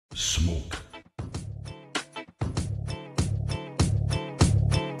Smoke.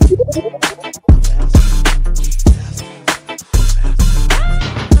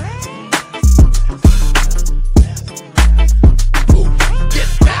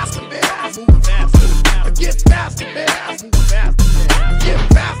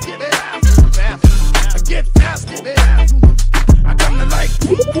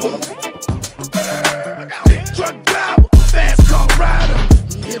 Truck driver, fast car rider.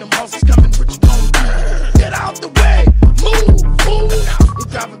 Hear them horses coming, what you gon' do? Get out the way, move, move. You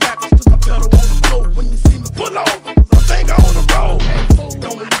driving backwards to my pedal on the floor. When you see me pull over, I think I on the road.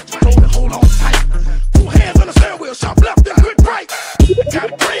 Don't release the control and hold on tight. Two hands on the steering wheel, sharp left and quick right. I got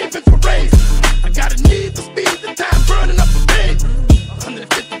a craving for racing. I got a need for speed, the time burning up the pain.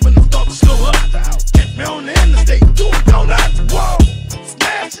 150 when I start to slow up. Catch me on the interstate, doing donuts, whoa.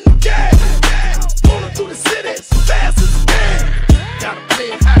 Smashing the gas. Rolling through the city as fast as I can. Gotta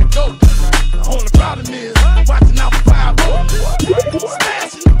play it how it goes. The only problem is watching out for 5-0.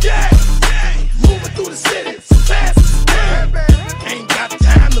 Smashing the gas.